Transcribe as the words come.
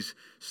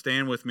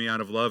Stand with me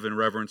out of love and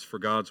reverence for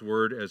God's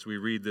word as we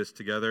read this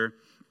together.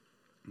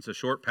 It's a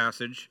short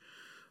passage,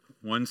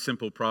 one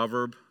simple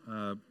proverb,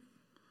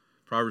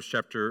 Proverbs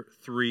chapter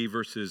 3,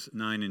 verses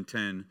 9 and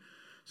 10.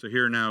 So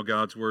hear now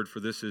God's word, for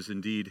this is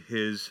indeed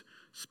his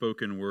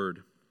spoken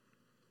word.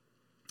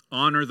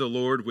 Honor the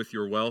Lord with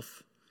your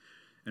wealth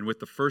and with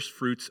the first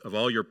fruits of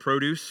all your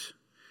produce.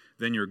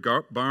 Then your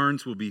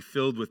barns will be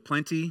filled with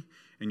plenty,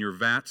 and your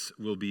vats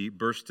will be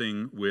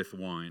bursting with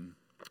wine.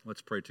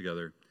 Let's pray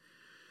together.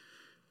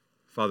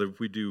 Father,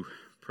 we do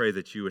pray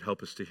that you would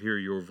help us to hear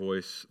your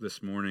voice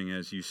this morning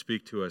as you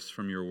speak to us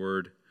from your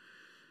word.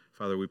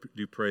 Father, we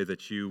do pray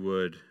that you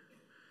would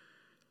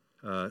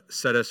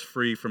set us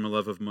free from a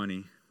love of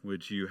money.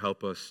 Would you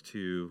help us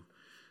to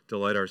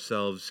delight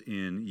ourselves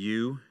in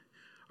you,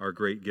 our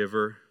great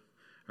giver,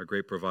 our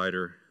great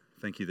provider.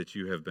 Thank you that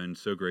you have been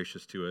so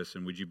gracious to us,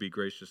 and would you be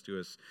gracious to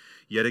us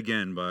yet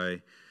again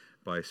by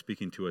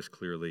speaking to us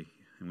clearly.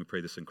 And we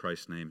pray this in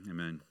Christ's name.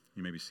 Amen.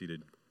 You may be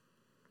seated.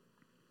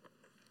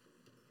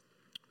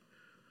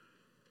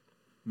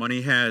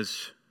 Money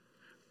has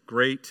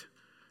great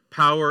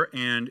power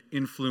and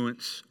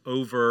influence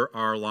over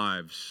our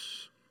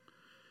lives.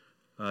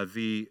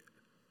 The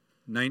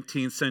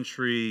 19th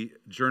century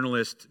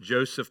journalist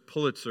Joseph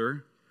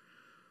Pulitzer,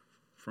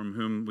 from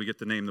whom we get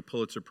the name the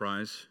Pulitzer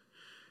Prize,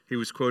 he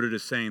was quoted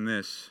as saying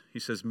this. He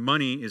says,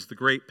 "Money is the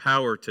great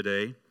power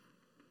today.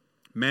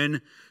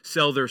 Men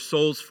sell their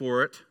souls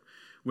for it.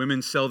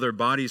 Women sell their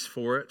bodies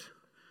for it.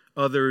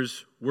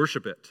 Others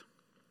worship it."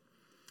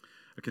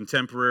 A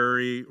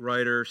contemporary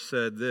writer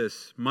said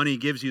this, "Money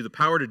gives you the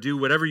power to do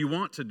whatever you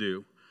want to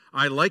do.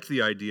 I like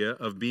the idea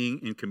of being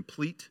in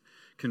complete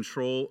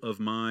control of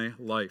my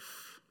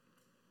life."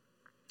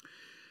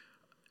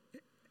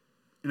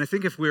 And I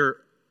think if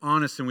we're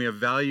honest and we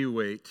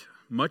evaluate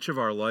much of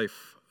our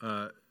life,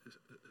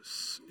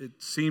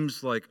 it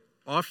seems like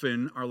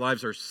often our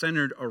lives are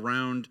centered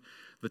around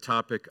the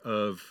topic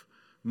of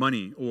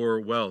money or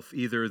wealth,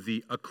 either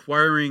the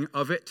acquiring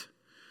of it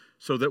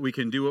so that we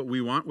can do what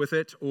we want with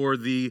it, or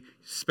the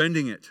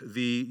spending it,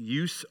 the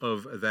use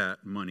of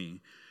that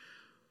money.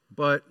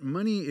 But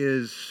money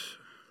is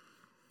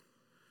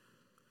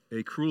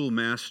a cruel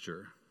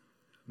master.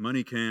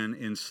 Money can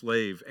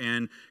enslave,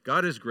 and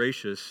God is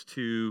gracious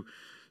to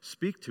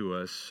speak to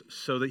us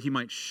so that he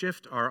might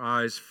shift our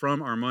eyes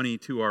from our money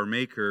to our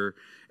maker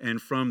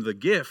and from the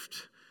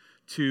gift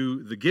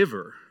to the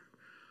giver.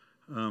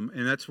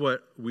 And that's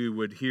what we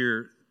would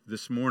hear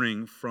this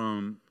morning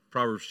from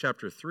Proverbs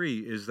chapter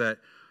 3, is that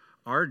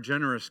our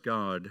generous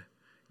God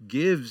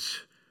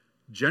gives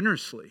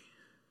generously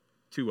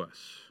to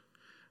us.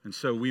 And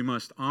so we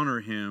must honor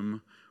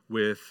him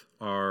with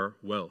our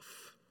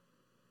wealth.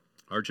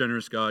 Our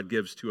generous God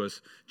gives to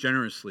us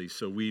generously,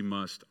 so we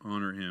must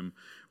honor him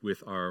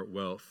with our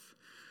wealth.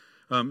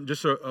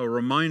 Just a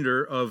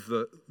reminder of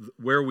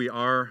where we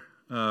are,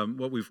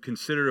 what we've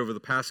considered over the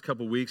past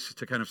couple weeks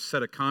to kind of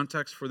set a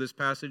context for this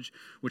passage,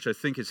 which I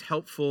think is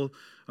helpful.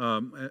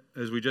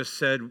 As we just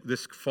said,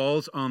 this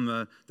falls on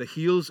the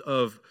heels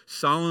of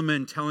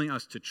Solomon telling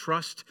us to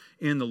trust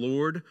in the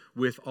Lord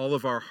with all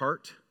of our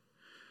heart.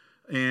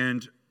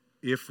 And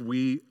if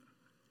we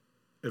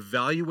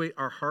evaluate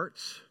our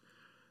hearts,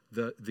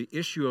 the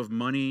issue of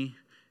money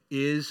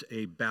is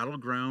a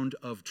battleground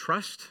of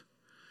trust,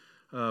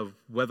 of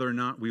whether or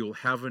not we will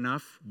have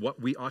enough, what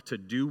we ought to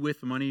do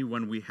with money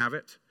when we have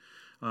it.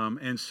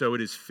 And so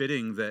it is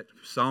fitting that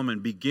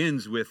Solomon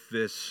begins with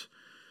this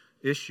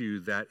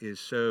issue that is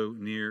so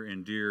near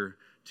and dear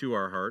to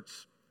our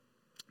hearts.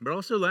 But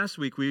also last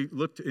week we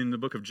looked in the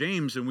book of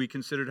James and we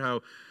considered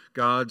how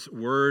God's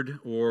word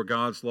or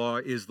God's law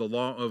is the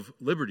law of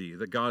liberty,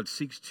 that God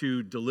seeks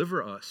to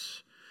deliver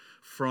us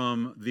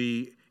from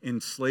the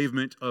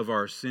enslavement of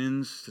our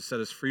sins, to set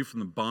us free from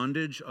the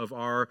bondage of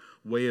our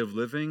way of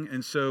living.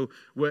 And so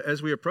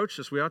as we approach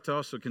this, we ought to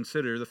also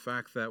consider the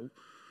fact that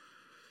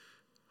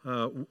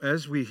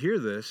as we hear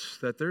this,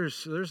 that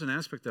there's an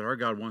aspect that our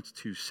God wants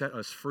to set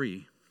us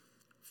free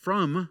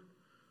from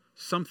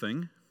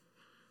something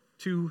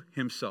to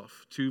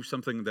himself, to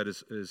something that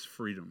is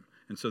freedom.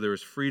 And so there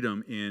is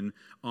freedom in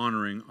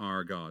honoring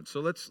our God. So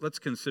let's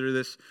consider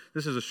this.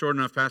 This is a short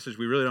enough passage.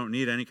 We really don't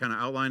need any kind of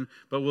outline,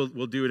 but we'll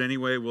do it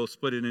anyway. We'll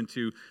split it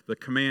into the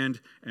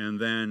command and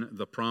then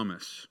the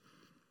promise.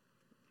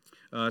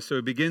 So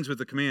it begins with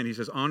the command. He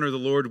says, "Honor the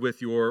Lord with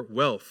your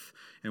wealth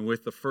and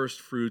with the first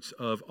fruits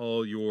of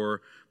all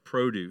your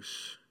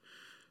produce."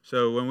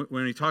 So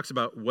when he talks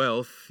about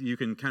wealth, you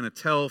can kind of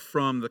tell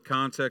from the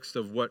context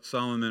of what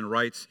Solomon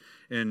writes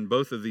in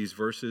both of these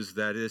verses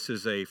that this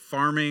is a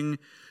farming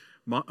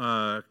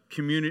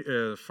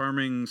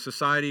farming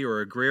society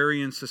or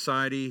agrarian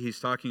society. He's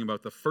talking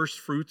about the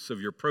first fruits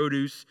of your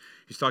produce.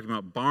 He's talking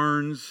about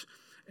barns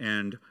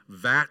and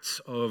vats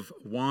of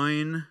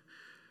wine.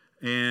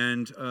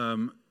 And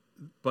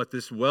but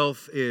this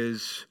wealth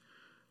is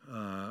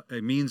a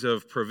means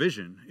of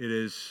provision. It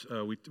is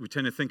we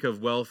tend to think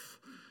of wealth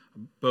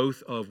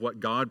both of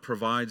what God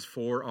provides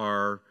for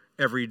our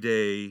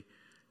everyday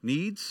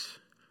needs,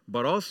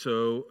 but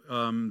also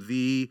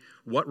the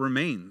what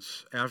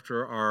remains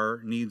after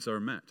our needs are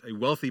met. A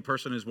wealthy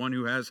person is one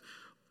who has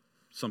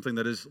something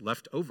that is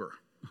left over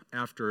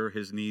after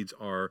his needs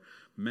are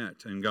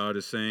met. And God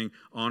is saying,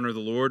 honor the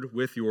Lord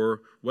with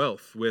your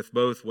wealth, with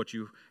both what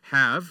you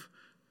have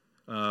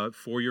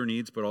for your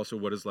needs, but also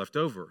what is left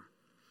over.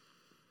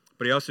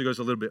 But he also goes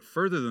a little bit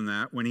further than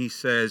that when he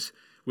says,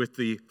 with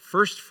the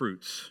first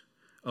fruits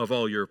of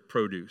all your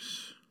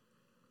produce.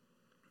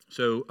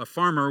 So a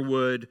farmer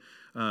would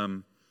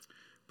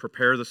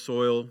prepare the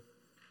soil.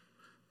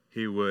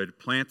 He would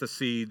plant the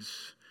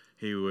seeds.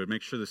 He would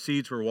make sure the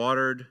seeds were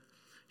watered.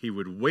 He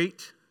would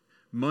wait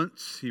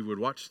months. He would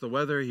watch the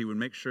weather. He would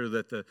make sure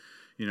that the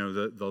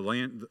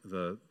land,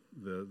 the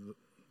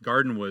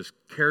garden was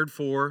cared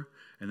for.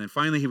 And then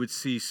finally he would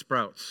see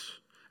sprouts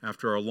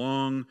after a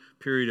long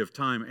period of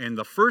time. And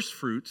the first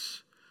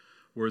fruits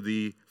were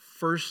the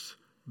first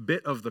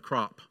bit of the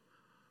crop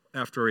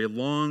after a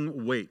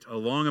long wait, a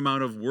long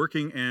amount of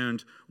working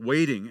and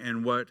waiting.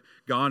 And what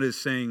God is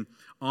saying,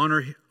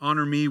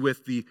 honor me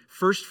with the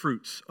first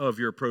fruits of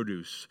your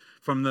produce.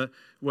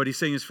 What he's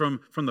saying is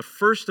from the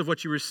first of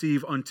what you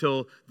receive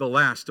until the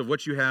last of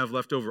what you have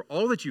left over,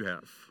 all that you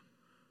have,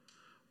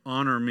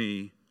 honor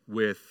me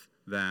with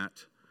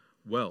that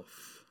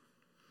wealth.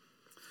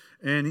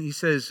 And he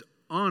says,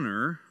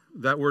 honor,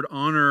 that word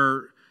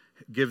honor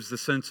gives the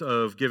sense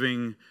of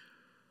giving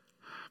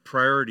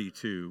priority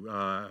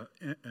to.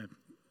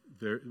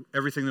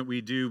 Everything that we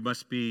do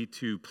must be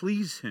to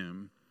please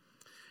him.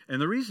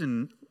 And the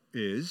reason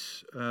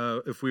is,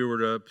 if we were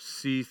to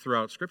see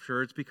throughout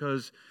Scripture, it's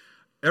because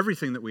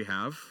everything that we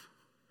have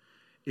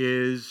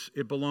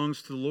it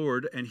belongs to the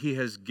Lord, and he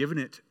has given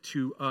it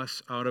to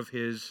us out of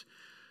his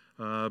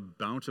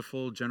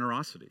bountiful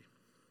generosity.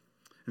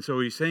 And so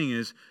what he's saying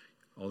is,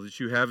 all that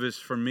you have is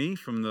from me,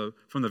 from the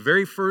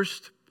very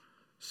first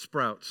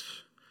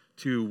sprouts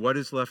to what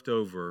is left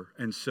over.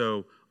 And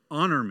so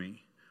honor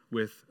me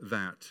with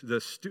that.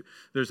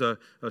 There's a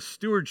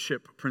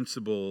stewardship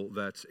principle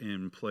that's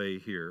in play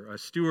here. A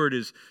steward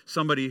is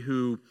somebody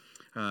who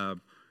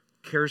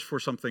cares for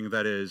something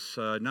that is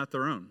not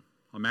their own.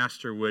 A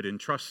master would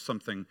entrust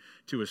something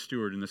to a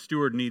steward, and the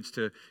steward needs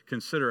to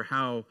consider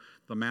how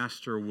the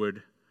master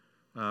would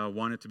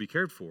want it to be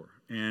cared for.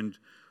 And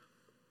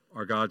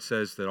our God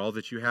says that all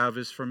that you have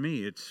is from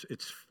me. It's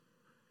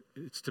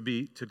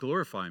to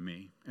glorify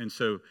me, and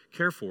so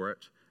care for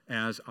it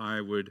as I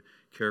would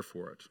care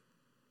for it.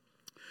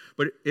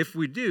 But if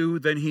we do,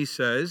 then he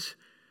says,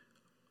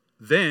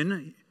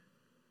 then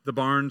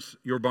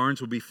your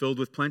barns will be filled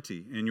with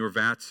plenty, and your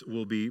vats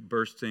will be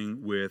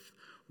bursting with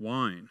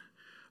wine.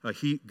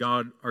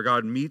 Our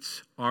God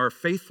meets our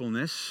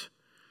faithfulness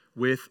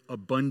with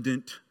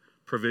abundant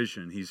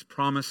provision. He's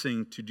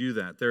promising to do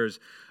that.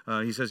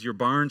 He says, your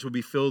barns will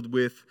be filled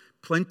with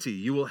plenty.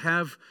 You will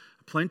have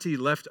plenty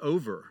left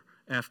over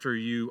after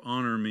you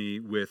honor me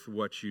with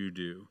what you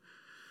do.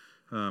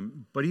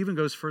 But he even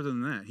goes further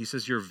than that. He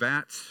says, your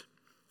vats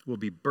will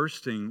be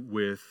bursting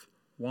with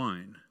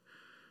wine.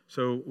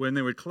 So when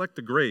they would collect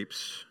the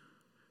grapes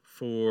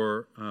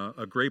for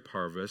a grape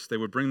harvest, they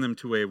would bring them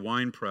to a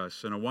wine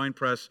press. And a wine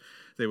press,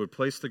 they would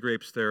place the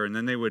grapes there, and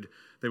then they would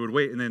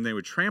wait, and then they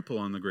would trample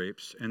on the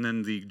grapes. And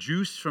then the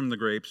juice from the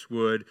grapes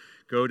would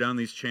go down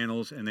these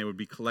channels, and they would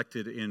be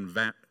collected in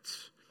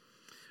vats.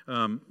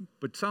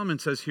 But Solomon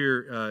says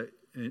here,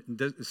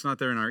 it's not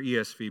there in our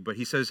ESV, but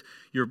he says,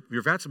 your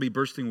vats will be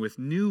bursting with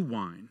new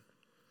wine.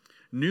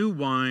 New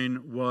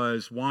wine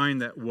was wine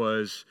that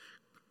was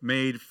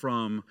made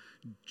from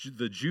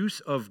the juice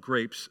of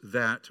grapes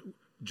that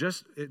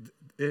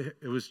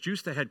it was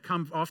juice that had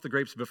come off the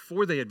grapes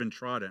before they had been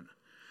trodden.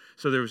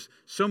 So there was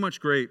so much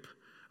grape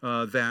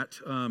that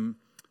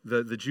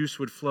the juice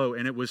would flow,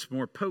 and it was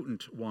more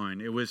potent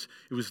wine. It was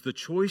the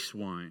choice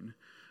wine.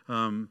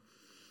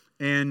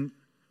 And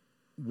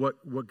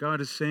what God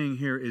is saying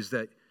here is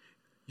that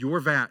your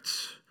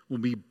vats will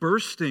be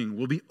bursting,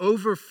 will be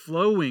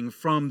overflowing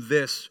from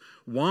this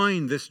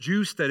wine, this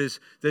juice that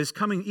is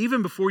coming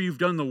even before you've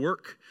done the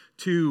work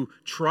to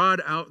trod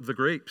out the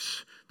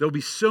grapes. There'll be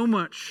so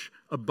much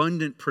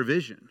abundant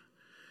provision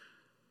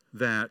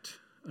that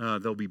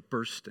they'll be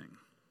bursting.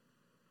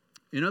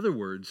 In other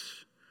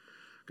words,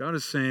 God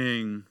is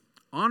saying,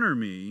 honor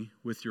me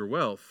with your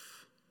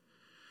wealth.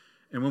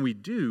 And when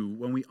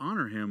we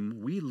honor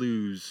him, we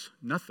lose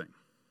nothing.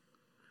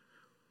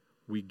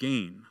 We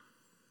gain.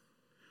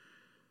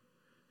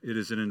 It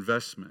is an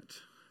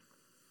investment.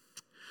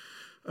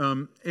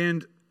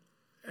 And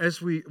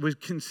as we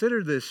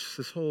consider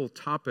this whole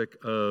topic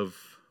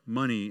of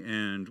money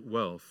and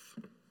wealth,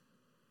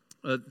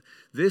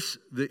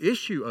 the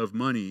issue of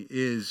money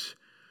is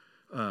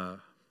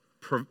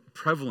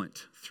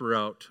prevalent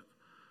throughout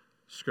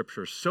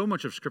Scripture. So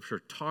much of Scripture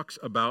talks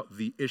about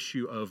the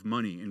issue of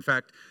money. In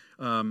fact,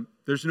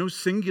 there's no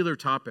singular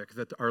topic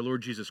that our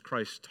Lord Jesus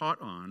Christ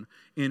taught on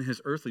in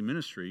his earthly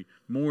ministry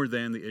more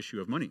than the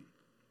issue of money.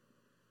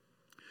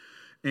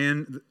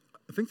 And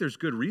I think there's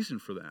good reason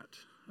for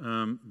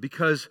that.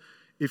 Because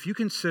if you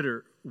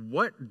consider,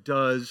 what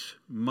does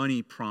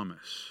money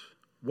promise?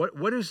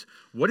 What is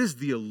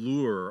the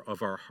allure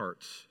of our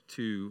hearts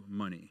to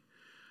money?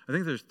 I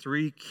think there's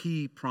three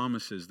key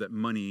promises that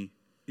money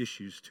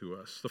issues to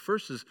us. The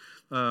first is,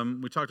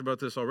 we talked about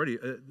this already,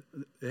 it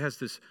has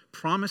this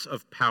promise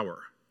of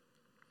power.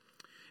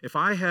 If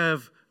I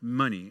have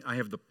money, I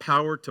have the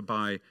power to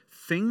buy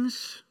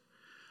things,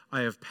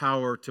 I have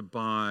power to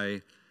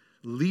buy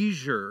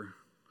leisure,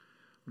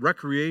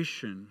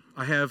 recreation,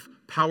 I have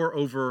power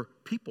over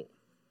people.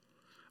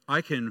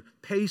 I can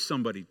pay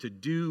somebody to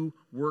do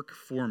work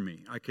for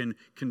me. I can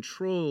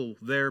control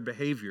their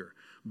behavior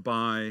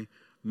by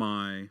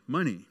my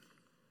money.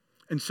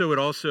 And so it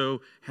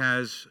also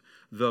has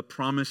the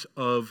promise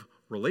of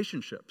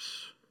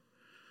relationships.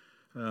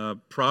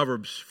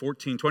 Proverbs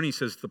 14:20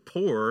 says, "The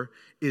poor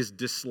is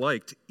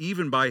disliked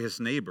even by his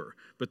neighbor,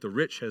 but the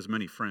rich has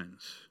many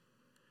friends."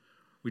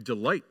 We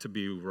delight to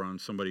be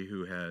around somebody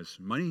who has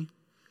money.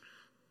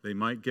 They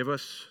might give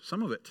us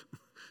some of it.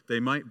 They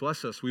might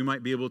bless us. We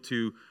might be able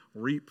to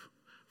reap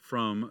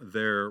from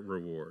their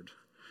reward.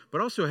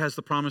 But also has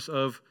the promise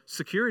of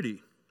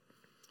security.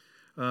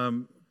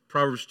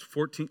 Proverbs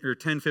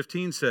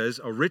 10:15 says,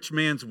 "A rich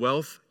man's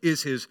wealth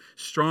is his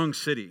strong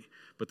city,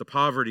 but the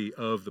poverty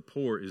of the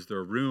poor is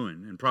their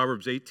ruin." And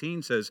Proverbs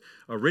 18 says,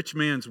 "A rich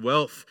man's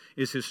wealth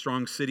is his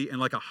strong city, and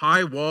like a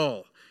high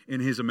wall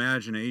in his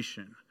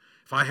imagination."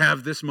 If I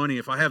have this money,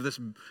 if I have this,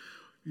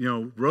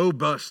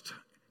 robust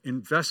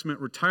investment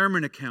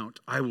retirement account,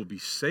 I will be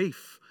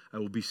safe. I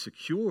will be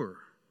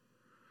secure.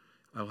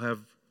 I'll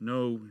have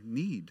no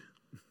need.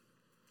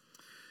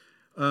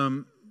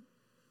 But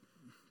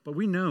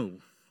we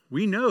know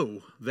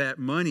that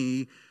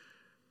money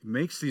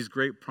makes these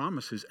great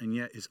promises and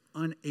yet is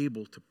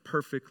unable to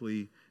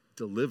perfectly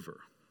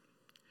deliver.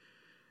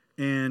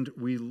 And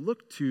we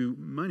look to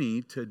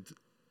money to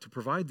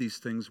provide these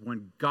things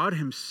when God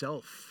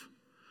himself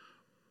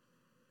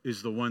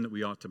is the one that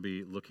we ought to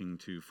be looking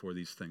to for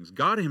these things.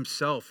 God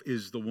himself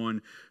is the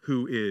one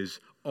who is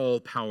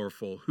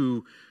all-powerful,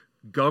 who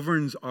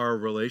governs our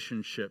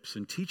relationships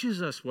and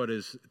teaches us what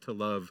is to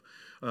love,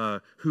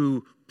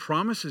 who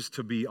promises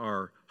to be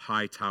our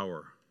high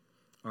tower,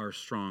 our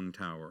strong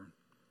tower.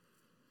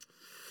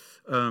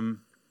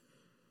 And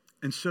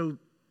so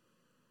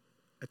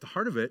at the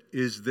heart of it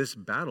is this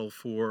battle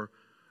for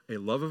a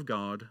love of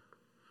God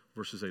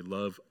versus a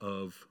love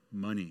of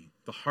money.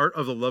 The heart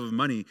of the love of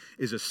money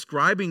is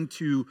ascribing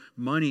to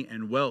money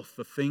and wealth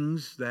the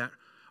things that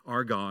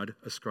our God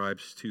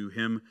ascribes to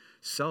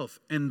himself.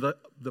 And the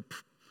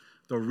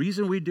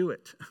reason we do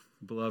it,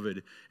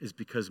 beloved, is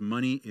because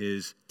money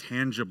is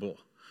tangible.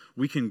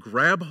 We can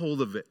grab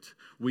hold of it.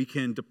 We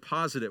can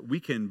deposit it. We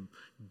can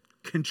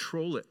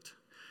control it.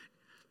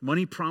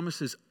 Money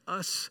promises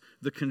us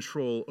the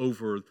control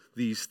over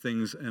these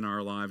things in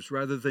our lives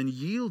rather than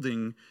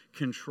yielding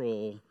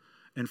control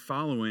and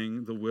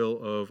following the will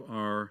of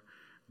our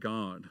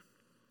God.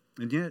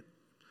 And yet,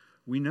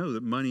 we know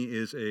that money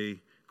is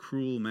a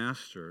cruel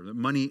master, that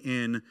money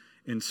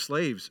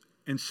enslaves.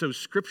 And so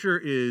Scripture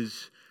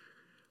is,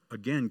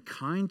 again,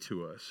 kind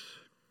to us,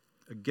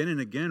 again and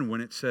again, when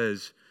it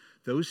says,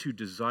 those who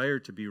desire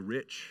to be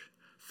rich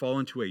fall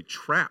into a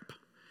trap,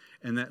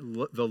 and that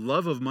the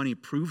love of money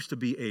proves to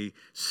be a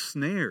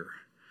snare,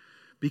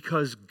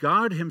 because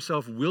God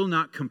himself will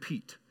not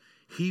compete.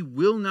 He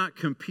will not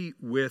compete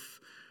with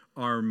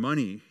our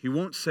money. He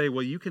won't say,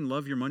 well, you can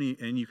love your money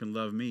and you can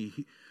love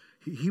me.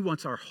 He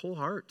wants our whole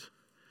heart.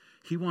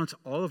 He wants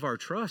all of our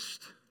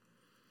trust.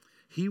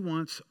 He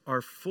wants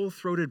our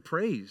full-throated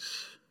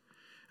praise.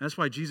 And that's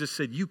why Jesus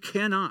said, you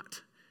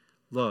cannot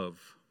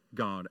love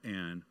God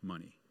and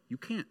money. You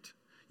can't.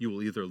 You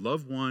will either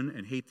love one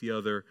and hate the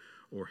other,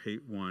 or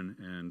hate one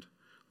and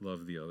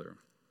love the other.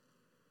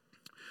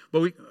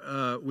 But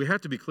we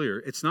have to be clear,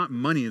 it's not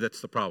money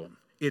that's the problem.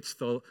 It's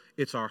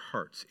our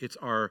hearts. It's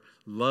our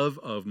love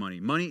of money.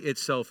 Money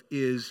itself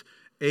is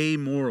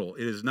amoral.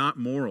 It is not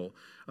moral.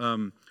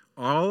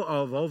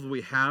 All that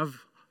we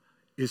have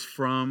is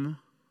from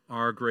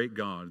our great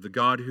God, the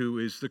God who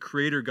is the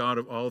creator God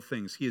of all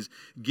things. He has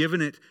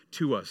given it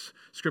to us.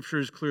 Scripture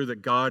is clear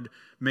that God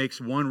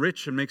makes one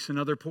rich and makes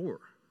another poor.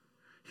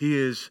 He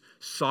is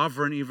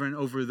sovereign even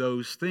over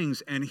those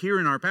things. And here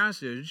in our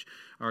passage,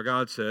 our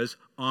God says,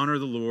 honor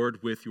the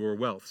Lord with your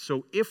wealth.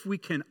 So if we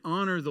can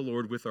honor the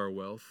Lord with our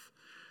wealth,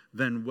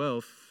 then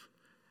wealth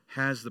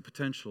has the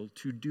potential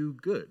to do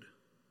good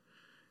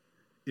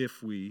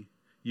if we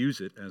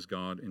use it as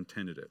God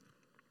intended it.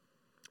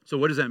 So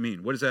what does that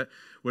mean? What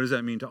does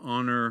that mean to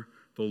honor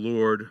the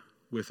Lord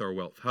with our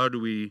wealth? How do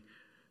we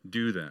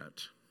do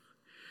that?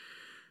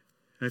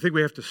 And I think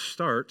we have to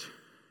start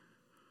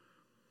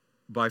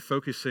by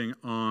focusing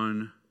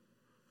on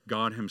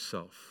God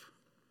himself.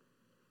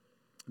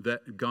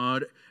 That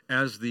God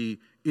is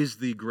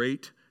the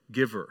great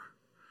giver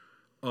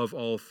of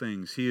all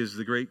things. He is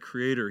the great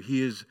creator.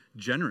 He is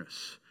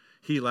generous.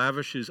 He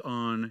lavishes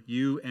on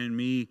you and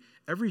me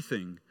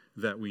everything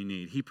that we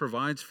need. He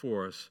provides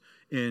for us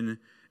in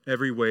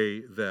every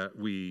way that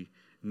we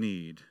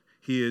need.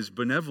 He is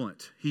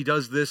benevolent. He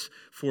does this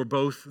for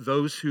both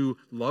those who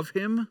love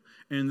him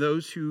and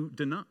those who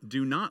do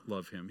not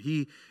love him.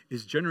 He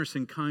is generous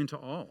and kind to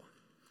all.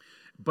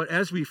 But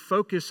as we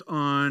focus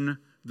on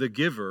the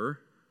giver,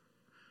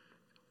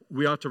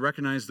 we ought to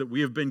recognize that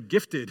we have been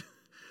gifted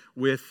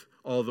with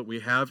all that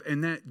we have,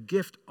 and that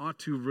gift ought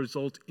to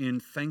result in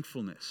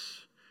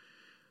thankfulness.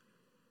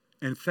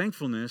 And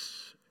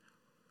thankfulness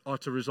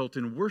ought to result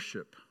in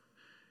worship.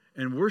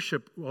 And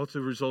worship ought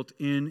to result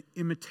in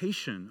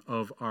imitation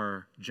of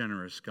our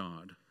generous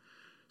God.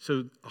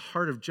 So a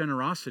heart of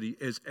generosity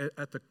is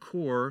at the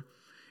core,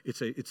 it's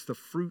the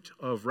fruit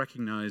of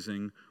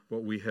recognizing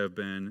what we have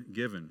been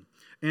given.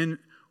 And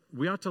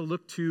we ought to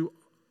look to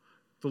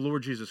the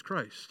Lord Jesus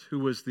Christ, who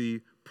was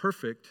the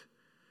perfect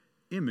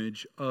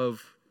image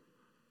of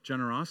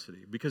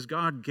generosity, because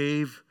God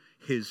gave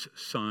his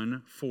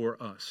Son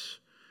for us.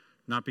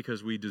 Not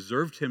because we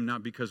deserved him,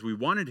 not because we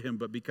wanted him,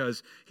 but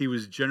because he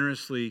was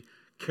generously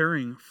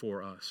caring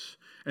for us.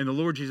 And the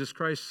Lord Jesus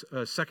Christ,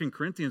 2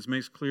 Corinthians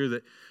makes clear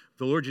that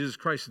the Lord Jesus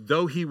Christ,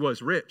 though he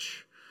was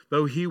rich,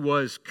 though he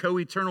was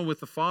co-eternal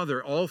with the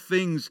Father, all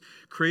things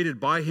created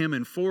by him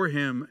and for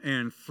him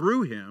and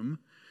through him,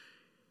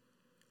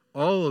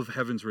 all of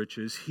heaven's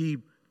riches, he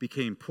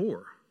became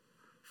poor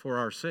for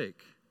our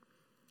sake.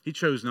 He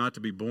chose not to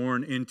be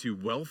born into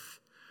wealth,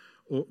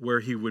 where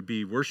he would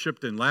be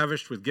worshipped and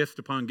lavished with gift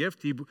upon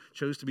gift. He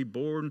chose to be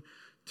born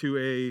to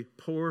a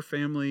poor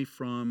family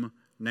from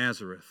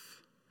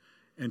Nazareth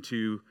and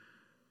to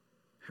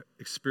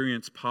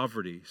experience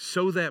poverty,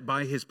 so that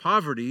by his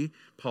poverty,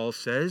 Paul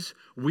says,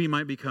 we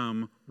might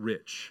become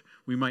rich.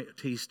 We might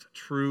taste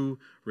true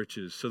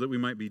riches, so that we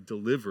might be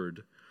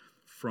delivered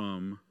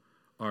from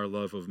our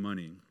love of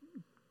money.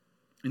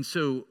 And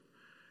so,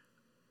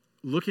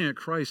 looking at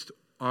Christ,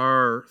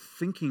 our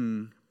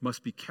thinking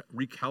must be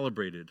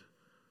recalibrated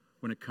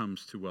when it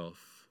comes to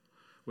wealth.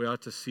 We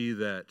ought to see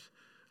that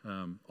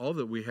all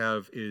that we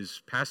have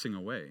is passing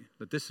away,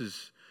 that this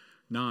is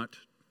not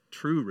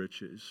true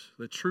riches.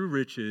 The true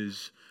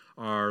riches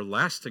are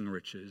lasting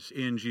riches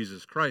in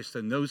Jesus Christ,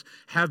 and those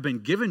have been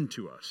given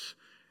to us,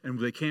 and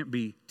they can't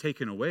be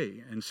taken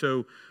away. And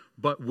so,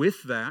 but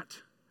with that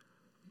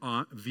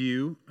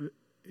view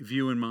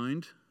in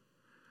mind,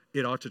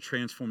 it ought to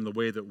transform the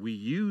way that we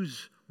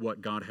use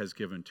what God has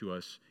given to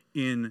us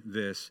in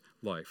this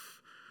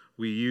life.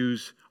 We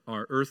use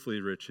our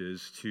earthly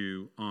riches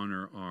to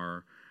honor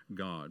our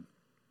God.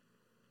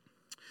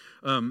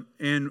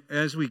 And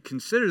as we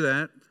consider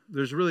that,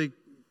 there's really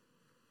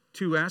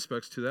two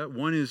aspects to that.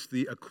 One is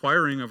the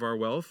acquiring of our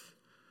wealth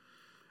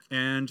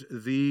and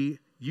the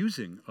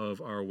using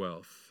of our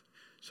wealth.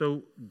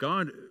 So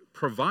God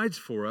provides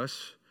for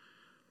us,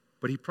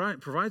 but he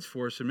provides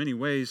for us in many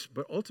ways,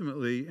 but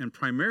ultimately and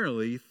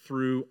primarily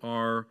through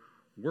our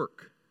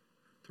work.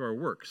 Through our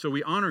work. So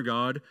we honor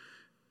God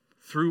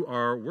through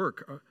our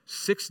work.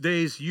 6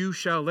 days you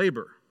shall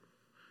labor,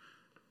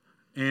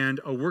 and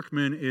a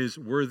workman is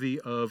worthy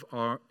of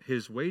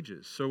his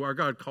wages. So our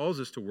God calls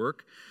us to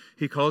work.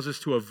 He calls us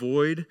to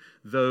avoid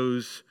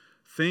those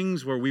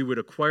things where we would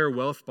acquire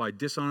wealth by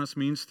dishonest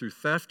means through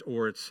theft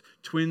or its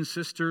twin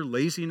sister,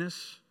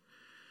 laziness.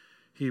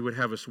 He would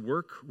have us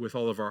work with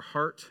all of our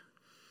heart.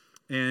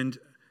 And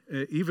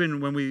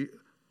even when we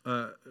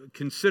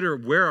consider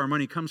where our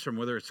money comes from,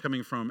 whether it's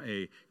coming from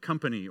a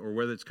company or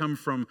whether it's come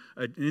from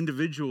an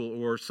individual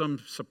or some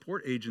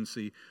support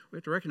agency, we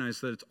have to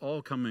recognize that it's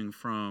all coming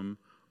from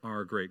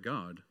our great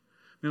God.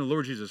 I mean, the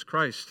Lord Jesus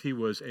Christ, he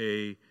was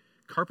a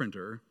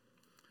carpenter,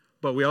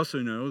 but we also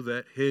know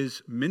that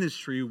his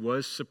ministry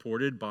was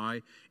supported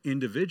by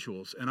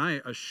individuals. And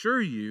I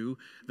assure you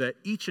that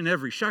each and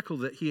every shekel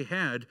that he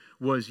had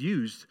was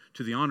used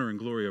to the honor and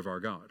glory of our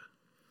God.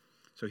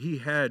 So he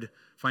had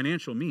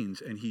financial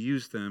means, and he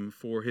used them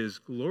for his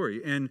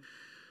glory. And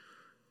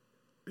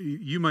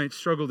you might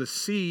struggle to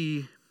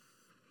see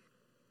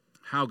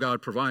how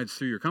God provides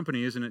through your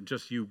company. Isn't it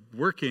just you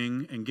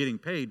working and getting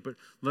paid? But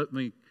let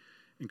me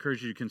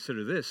encourage you to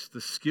consider this.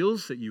 The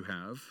skills that you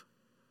have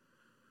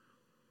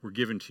were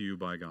given to you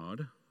by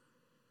God.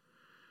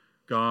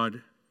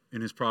 God,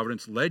 in his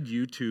providence, led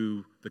you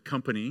to the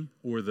company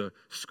or the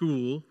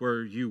school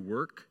where you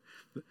work.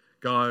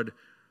 God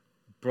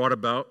brought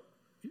about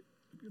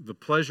the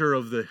pleasure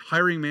of the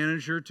hiring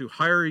manager to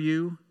hire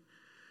you.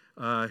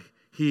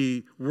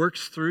 He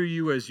works through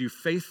you as you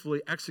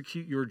faithfully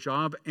execute your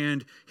job,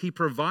 and he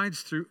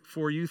provides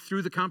for you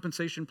through the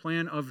compensation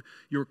plan of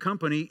your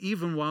company,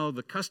 even while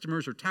the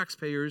customers or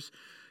taxpayers,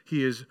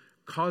 he is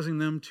causing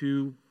them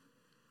to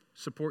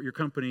support your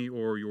company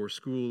or your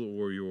school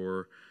or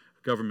your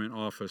government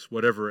office,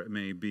 whatever it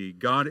may be.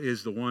 God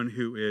is the one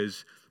who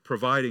is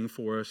providing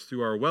for us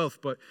through our wealth,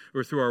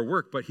 or through our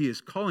work, but he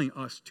is calling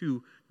us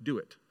to do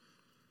it.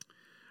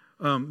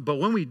 But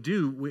when we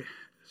do,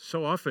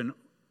 so often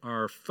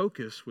our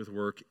focus with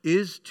work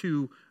is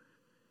to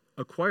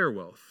acquire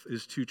wealth,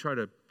 is to try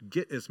to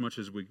get as much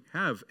as we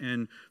have.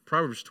 And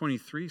Proverbs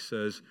 23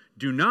 says,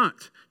 do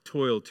not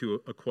toil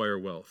to acquire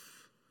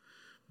wealth,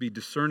 be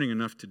discerning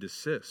enough to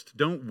desist.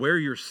 Don't wear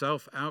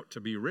yourself out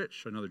to be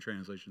rich, another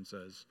translation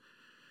says.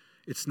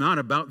 It's not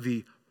about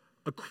the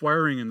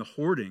acquiring and the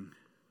hoarding.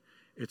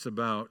 It's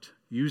about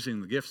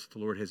using the gifts the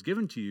Lord has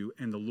given to you,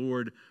 and the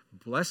Lord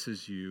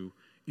blesses you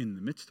in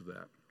the midst of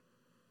that.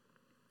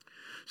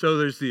 So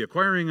there's the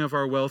acquiring of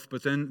our wealth,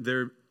 but then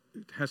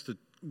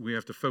we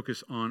have to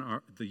focus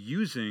on the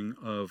using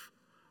of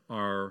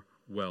our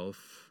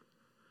wealth.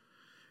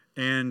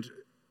 And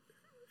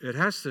it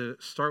has to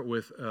start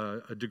with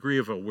a degree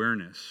of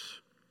awareness.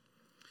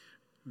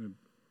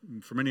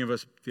 For many of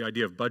us, the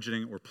idea of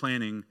budgeting or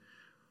planning,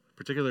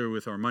 particularly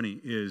with our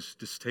money, is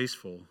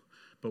distasteful.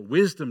 But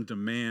wisdom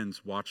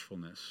demands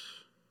watchfulness.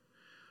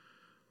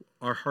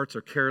 Our hearts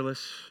are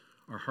careless.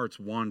 Our hearts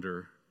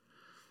wander.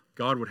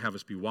 God would have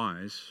us be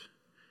wise.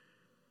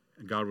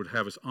 And God would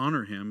have us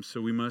honor him,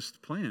 so we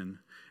must plan.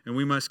 And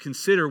we must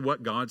consider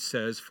what God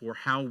says for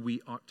how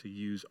we ought to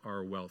use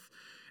our wealth.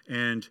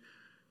 And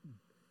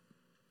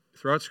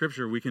throughout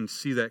Scripture, we can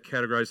see that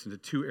categorized into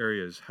two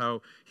areas: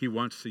 how he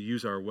wants to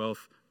use our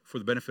wealth for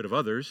the benefit of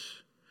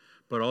others,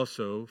 but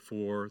also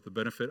for the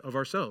benefit of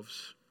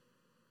ourselves.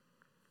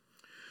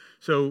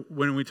 So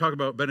when we talk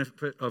about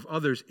benefit of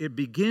others, it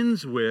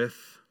begins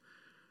with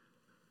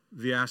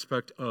the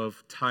aspect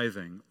of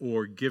tithing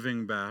or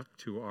giving back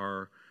to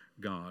our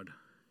God.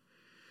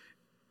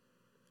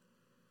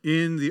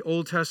 In the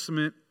Old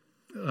Testament,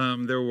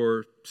 there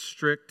were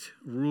strict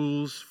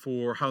rules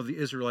for how the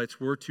Israelites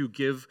were to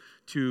give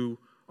to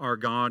our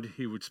God.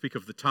 He would speak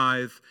of the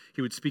tithe.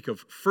 He would speak of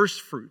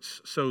first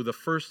fruits, so the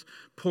first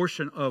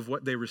portion of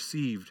what they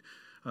received,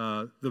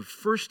 the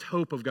first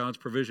hope of God's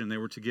provision, they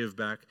were to give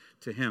back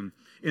to him.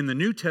 In the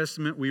New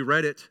Testament, we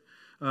read it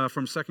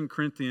from 2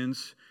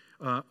 Corinthians.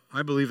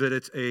 I believe that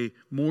it's a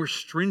more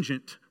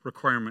stringent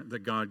requirement that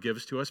God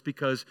gives to us,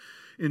 because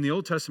in the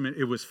Old Testament,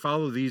 it was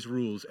follow these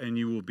rules and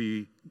you will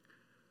be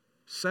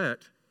set.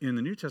 In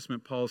the New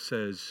Testament, Paul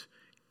says,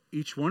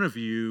 each one of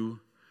you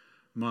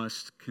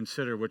must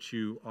consider what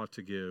you ought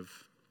to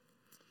give.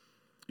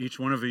 Each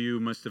one of you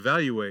must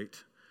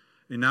evaluate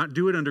and not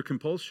do it under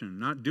compulsion,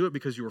 not do it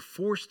because you were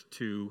forced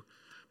to,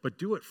 but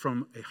do it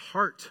from a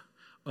heart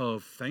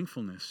of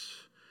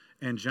thankfulness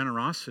and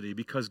generosity,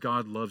 because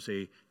God loves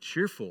a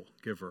cheerful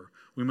giver.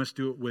 We must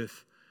do it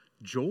with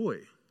joy,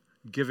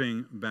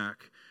 giving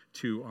back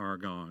to our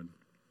God.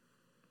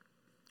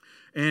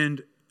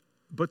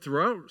 But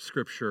throughout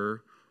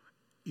Scripture,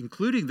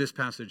 including this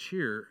passage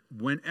here,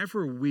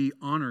 whenever we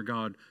honor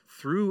God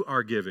through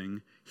our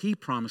giving, he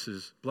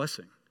promises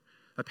blessing.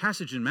 A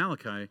passage in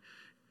Malachi,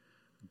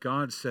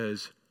 God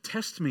says,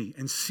 test me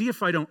and see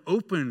if I don't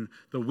open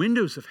the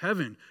windows of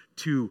heaven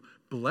to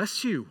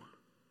bless you.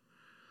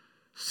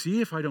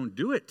 See if I don't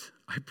do it.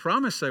 I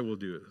promise I will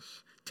do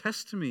this.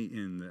 Test me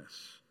in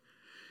this.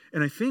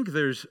 And I think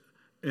this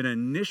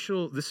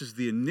is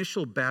the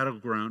initial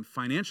battleground,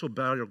 financial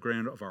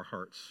battleground of our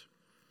hearts,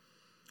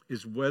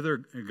 is whether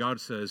God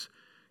says,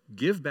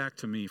 give back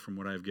to me from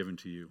what I have given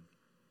to you.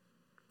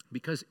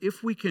 Because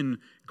if we can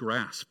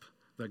grasp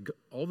that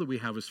all that we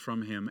have is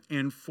from him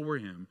and for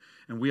him,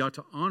 and we ought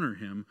to honor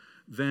him,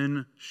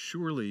 then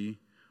surely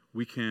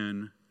we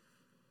can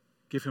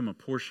give him a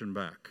portion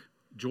back,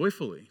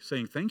 joyfully,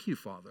 saying, thank you,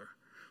 Father,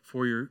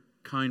 for your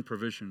kind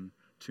provision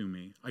to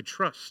me. I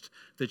trust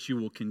that you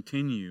will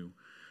continue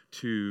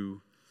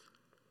to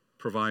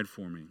provide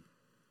for me.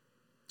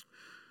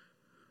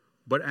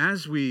 But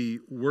as we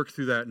work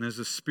through that, and as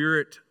the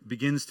Spirit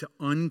begins to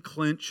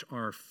unclench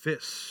our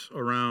fists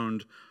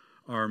around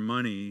our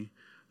money,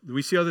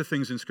 we see other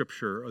things in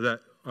Scripture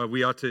that how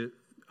we ought to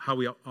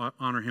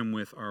honor him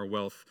with our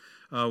wealth.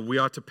 We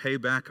ought to pay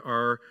back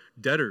our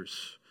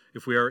debtors.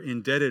 If we are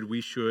indebted, we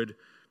should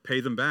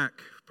pay them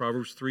back.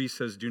 Proverbs 3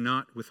 says, do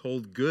not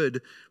withhold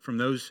good from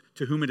those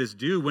to whom it is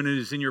due when it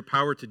is in your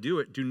power to do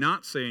it. Do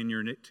not say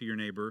to your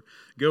neighbor,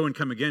 go and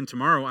come again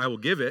tomorrow, I will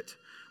give it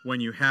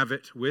when you have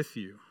it with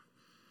you.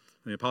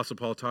 The Apostle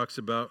Paul talks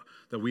about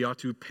that we ought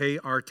to pay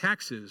our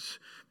taxes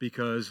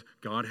because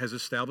God has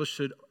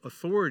established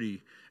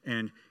authority,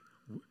 and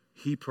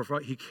he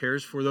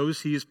cares for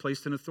those he has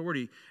placed in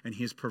authority, and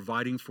he is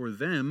providing for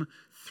them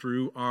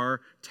through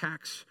our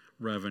tax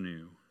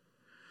revenue.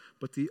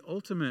 But the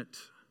ultimate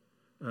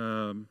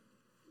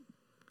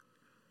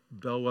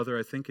bellwether,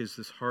 I think, is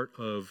this heart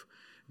of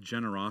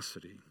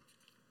generosity.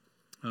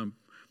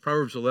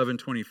 Proverbs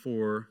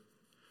 11:24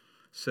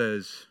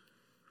 says,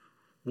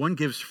 one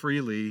gives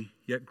freely,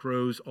 yet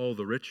grows all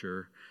the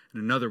richer,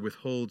 and another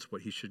withholds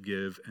what he should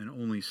give and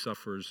only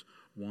suffers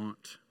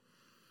want.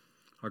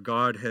 Our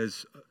God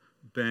has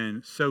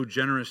been so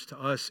generous to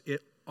us,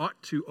 it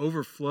ought to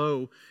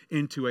overflow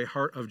into a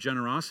heart of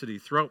generosity.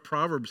 Throughout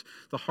Proverbs,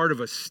 the heart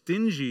of a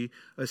stingy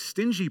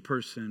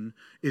person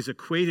is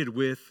equated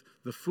with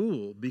the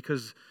fool,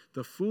 because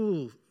the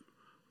fool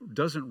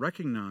doesn't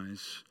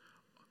recognize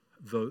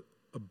the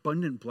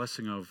abundant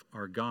blessing of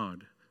our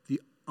God,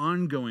 the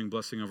ongoing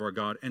blessing of our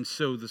God. And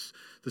so the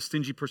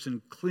stingy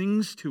person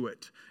clings to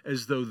it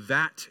as though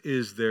that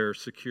is their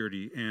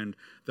security and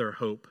their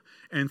hope.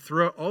 And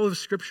throughout all of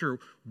Scripture,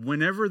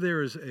 whenever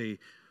there is a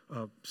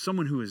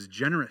someone who is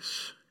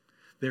generous.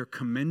 They're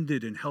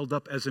commended and held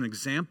up as an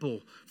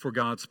example for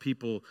God's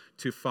people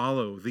to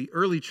follow. The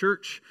early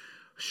church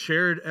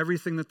shared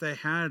everything that they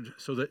had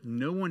so that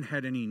no one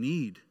had any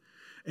need.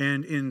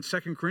 And in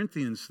 2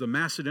 Corinthians, the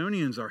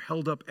Macedonians are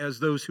held up as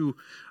those who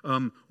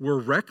were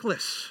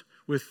reckless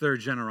with their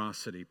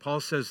generosity. Paul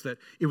says that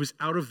it was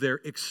out of their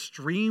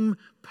extreme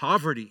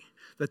poverty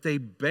that they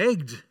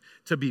begged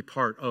to be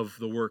part of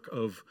the work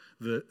of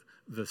the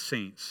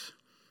saints.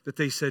 That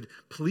they said,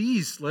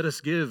 please let us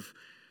give.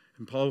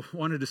 And Paul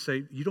wanted to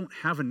say, you don't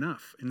have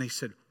enough. And they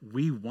said,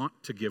 we want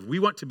to give. We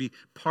want to be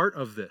part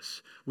of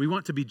this. We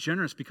want to be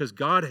generous because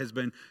God has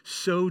been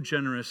so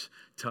generous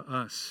to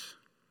us.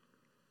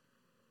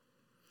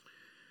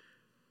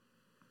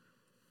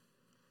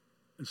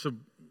 And so,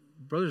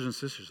 brothers and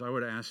sisters, I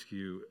would ask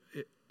you,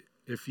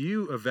 if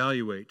you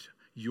evaluate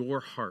your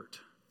heart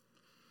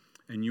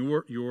and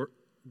your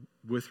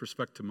with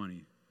respect to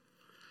money,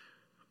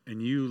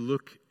 and you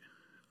look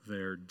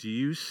there, do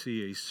you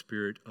see a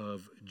spirit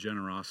of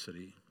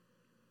generosity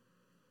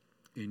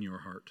in your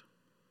heart?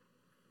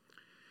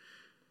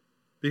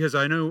 Because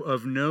I know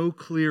of no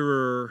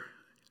clearer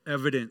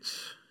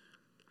evidence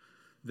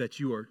that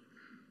you are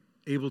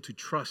able to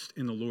trust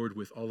in the Lord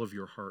with all of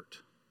your heart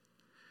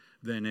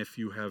than if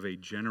you have a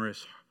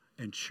generous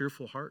and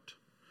cheerful heart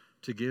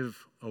to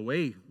give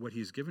away what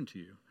He's given to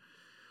you.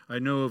 I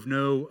know of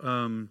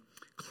no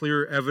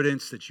clear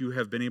evidence that you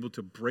have been able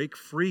to break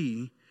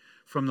free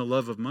from the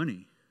love of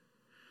money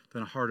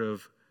than a heart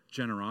of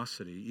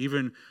generosity,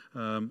 even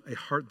a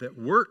heart that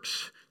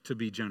works to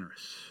be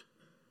generous.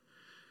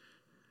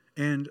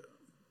 And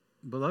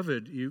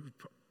beloved, you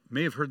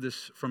may have heard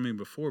this from me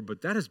before,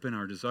 but that has been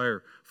our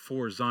desire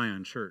for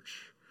Zion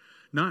Church.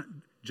 Not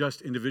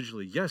just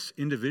individually, yes,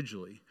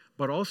 individually,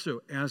 but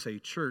also as a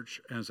church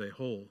as a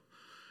whole.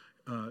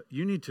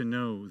 You need to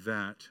know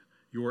that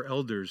your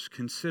elders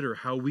consider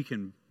how we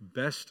can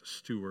best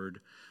steward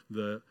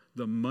the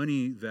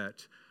money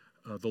that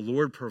the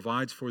Lord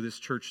provides for this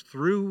church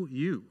through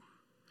you.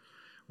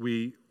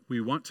 We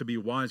want to be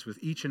wise with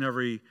each and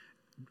every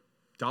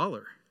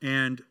dollar,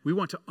 and we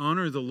want to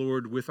honor the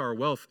Lord with our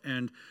wealth,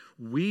 and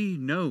we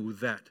know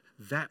that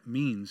that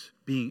means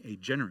being a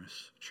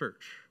generous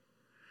church.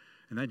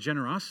 And that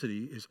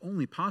generosity is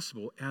only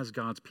possible as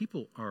God's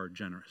people are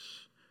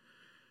generous.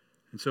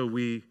 And so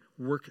we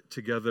work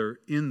together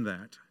in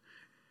that.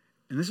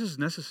 And this is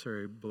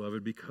necessary,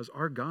 beloved, because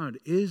our God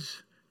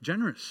is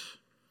generous.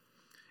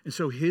 And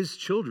so His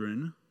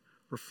children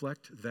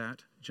reflect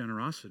that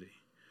generosity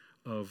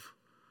of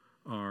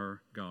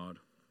our God.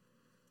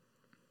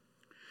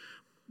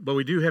 But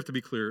we do have to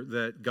be clear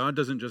that God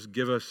doesn't just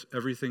give us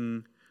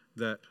everything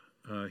that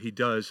He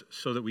does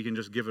so that we can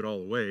just give it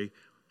all away.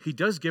 He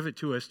does give it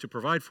to us to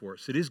provide for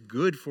us. It is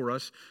good for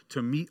us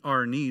to meet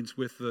our needs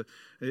it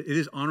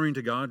is honoring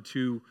to God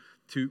to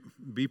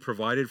be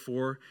provided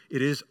for.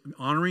 It is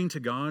honoring to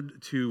God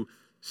to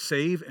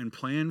save and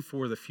plan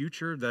for the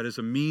future. That is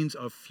a means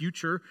of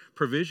future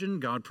provision.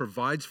 God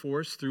provides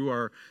for us through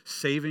our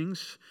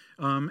savings.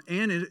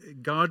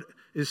 God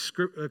is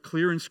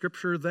clear in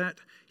Scripture that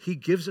He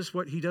gives us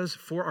what He does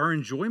for our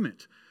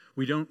enjoyment.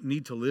 We don't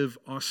need to live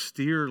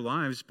austere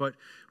lives, but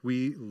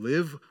we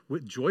live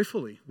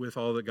joyfully with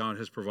all that God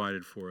has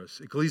provided for us.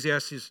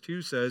 Ecclesiastes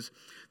 2 says,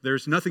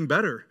 there's nothing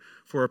better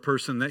for a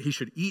person that he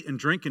should eat and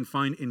drink and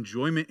find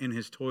enjoyment in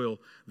his toil.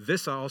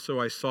 This also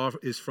I saw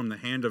is from the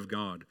hand of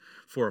God.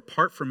 For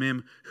apart from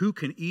Him, who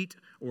can eat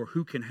or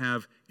who can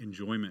have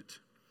enjoyment?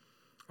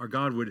 Our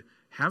God would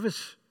have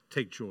us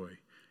take joy,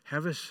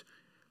 have us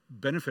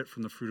benefit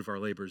from the fruit of our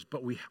labors,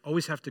 but we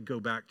always have to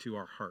go back to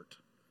our heart.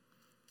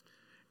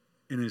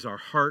 And is our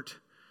heart,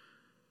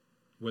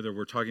 whether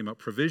we're talking about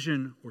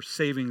provision or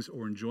savings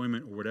or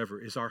enjoyment or whatever,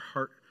 is our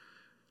heart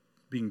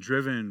being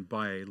driven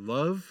by a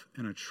love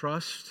and a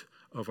trust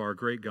of our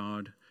great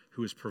God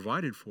who has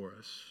provided for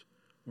us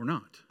or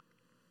not?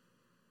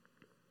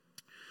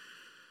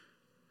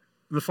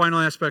 And the final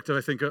aspect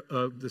I think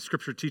the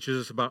Scripture teaches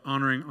us about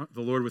honoring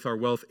the Lord with our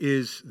wealth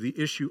is the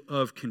issue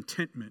of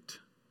contentment.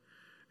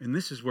 And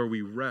this is where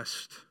we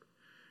rest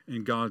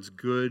in God's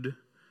good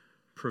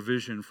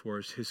provision for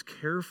us, His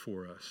care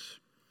for us.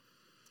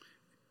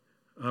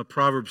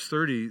 Proverbs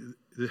 30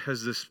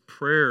 has this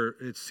prayer.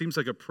 It seems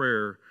like a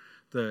prayer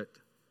that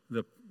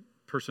the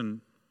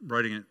person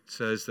writing it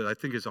says that I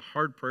think is a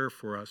hard prayer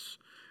for us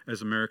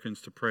as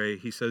Americans to pray.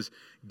 He says,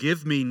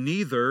 "Give me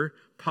neither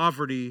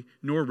poverty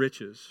nor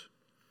riches.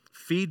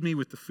 Feed me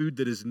with the food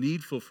that is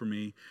needful for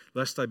me,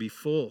 lest I be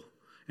full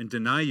and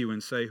deny you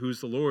and say,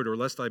 'Who's the Lord?' Or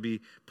lest I be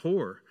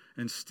poor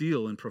and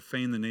steal and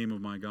profane the name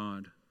of my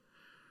God."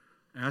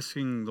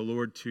 Asking the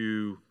Lord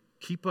to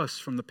keep us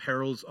from the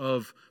perils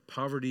of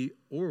poverty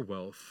or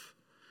wealth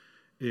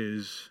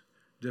is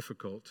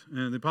difficult.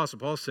 And the Apostle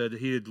Paul said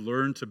he had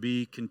learned to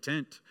be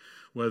content,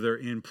 whether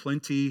in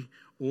plenty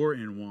or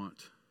in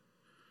want.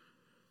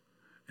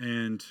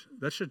 And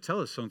that should tell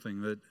us something,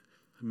 that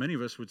many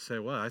of us would say,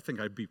 well, I think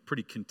I'd be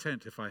pretty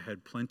content if I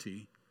had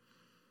plenty.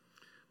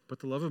 But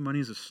the love of money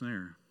is a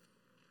snare.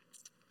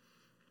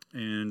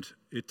 and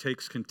it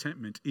takes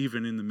contentment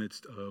even in the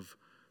midst of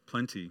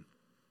plenty.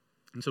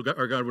 And so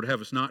our God would have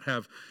us not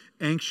have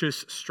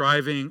anxious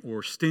striving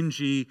or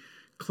stingy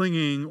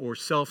clinging or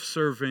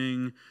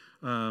self-serving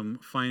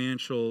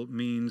financial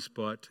means,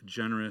 but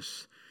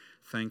generous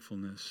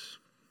thankfulness.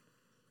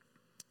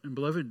 And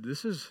beloved,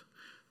 this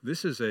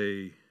is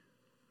a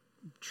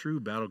true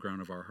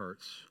battleground of our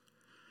hearts.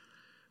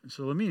 And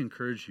so let me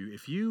encourage you,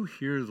 if you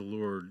hear the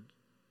Lord,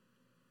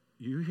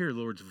 you hear the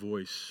Lord's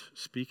voice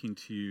speaking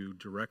to you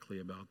directly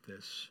about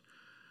this,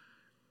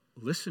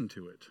 listen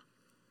to it.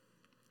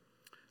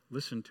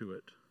 Listen to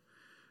it.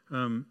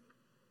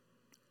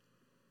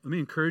 Let me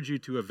encourage you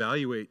to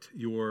evaluate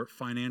your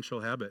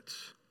financial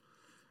habits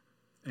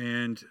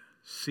and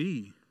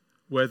see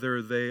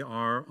whether they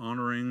are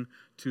honoring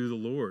to the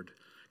Lord.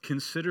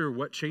 Consider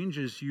what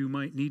changes you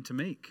might need to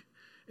make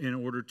in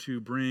order to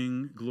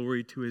bring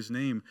glory to his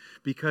name,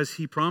 because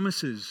he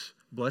promises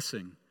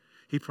blessing.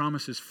 He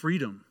promises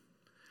freedom.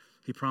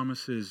 He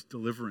promises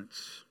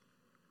deliverance.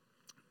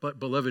 But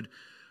beloved,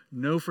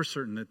 know for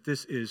certain that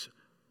this is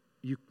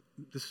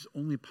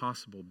only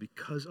possible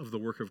because of the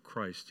work of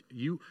Christ.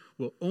 You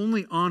will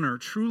only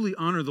truly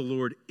honor the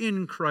Lord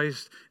in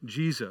Christ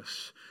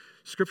Jesus.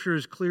 Scripture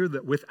is clear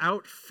that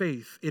without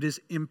faith, it is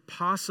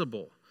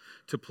impossible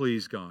to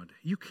please God.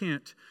 You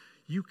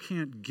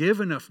can't give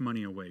enough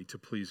money away to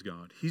please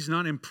God. He's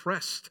not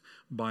impressed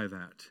by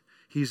that.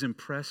 He's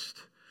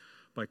impressed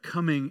by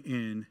coming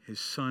in his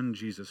Son,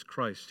 Jesus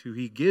Christ, who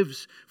he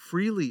gives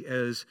freely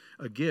as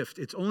a gift.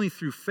 It's only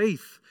through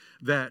faith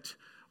that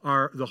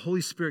the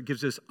Holy Spirit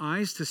gives us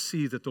eyes to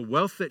see that the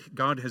wealth that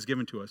God has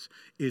given to us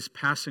is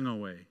passing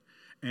away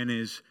and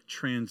is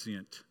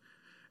transient,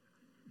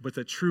 but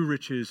that true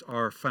riches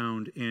are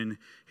found in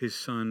his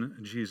Son,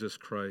 Jesus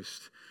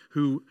Christ,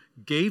 who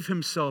gave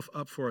himself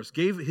up for us,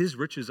 gave his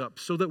riches up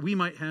so that we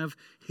might have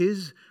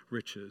his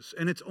riches.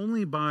 And it's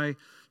only by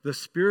the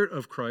Spirit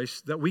of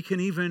Christ that we can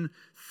even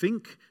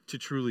think to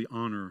truly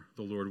honor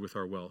the Lord with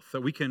our wealth,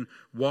 that we can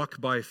walk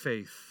by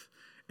faith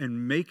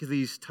and make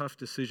these tough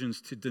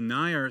decisions to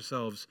deny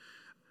ourselves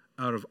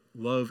out of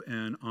love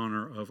and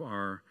honor of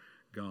our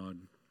God.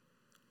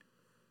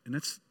 And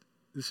this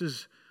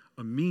is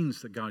a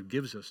means that God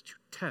gives us to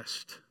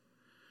test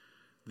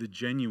the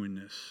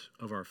genuineness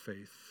of our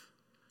faith,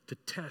 to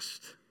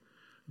test,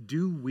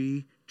 do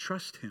we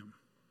trust him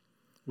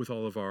with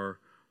all of our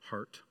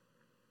heart?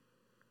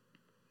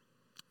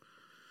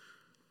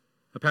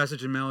 The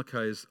passage in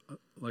Malachi is,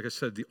 like I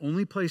said, the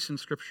only place in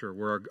Scripture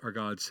where our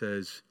God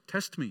says,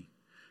 test me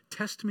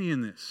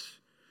in this,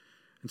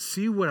 and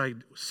see what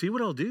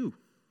I'll do.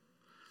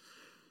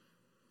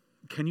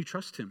 Can you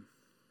trust him?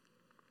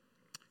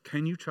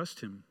 Can you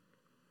trust him?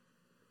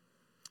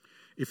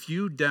 If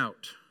you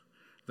doubt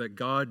that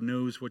God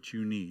knows what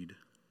you need,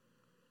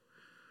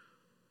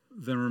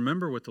 then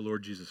remember what the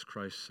Lord Jesus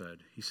Christ said.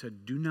 He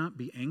said, do not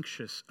be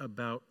anxious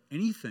about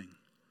anything,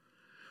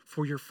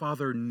 for your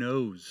Father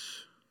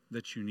knows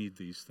that you need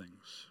these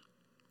things.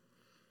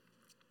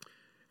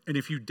 And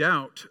if you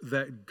doubt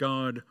that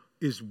God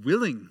is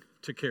willing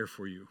to care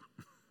for you,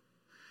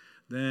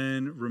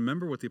 then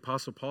remember what the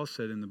Apostle Paul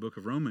said in the book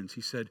of Romans.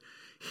 He said,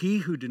 he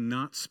who did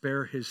not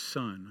spare his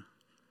son,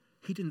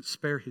 he didn't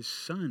spare his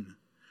son,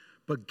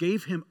 but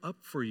gave him up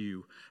for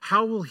you.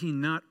 How will he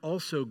not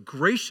also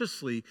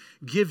graciously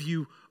give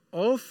you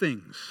all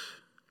things?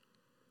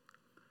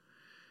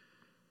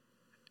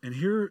 And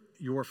hear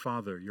your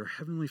Father, your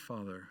heavenly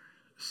Father,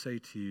 say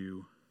to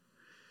you,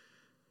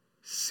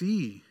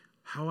 see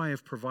how I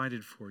have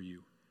provided for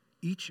you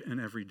each and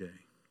every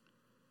day.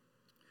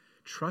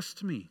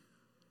 Trust me.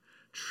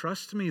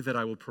 Trust me that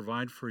I will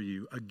provide for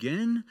you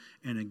again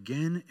and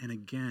again and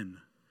again.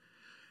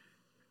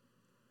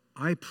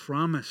 I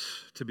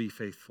promise to be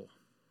faithful.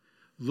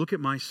 Look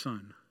at my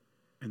Son,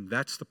 and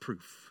that's the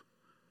proof.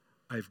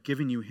 I've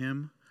given you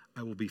him.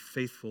 I will be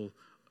faithful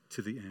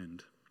to the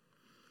end.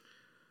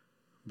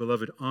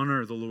 Beloved,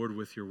 honor the Lord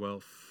with your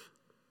wealth.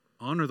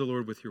 Honor the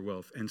Lord with your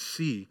wealth, and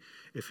see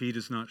if he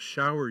does not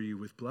shower you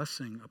with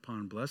blessing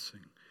upon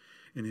blessing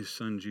in his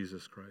Son,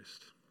 Jesus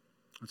Christ.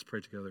 Let's pray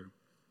together.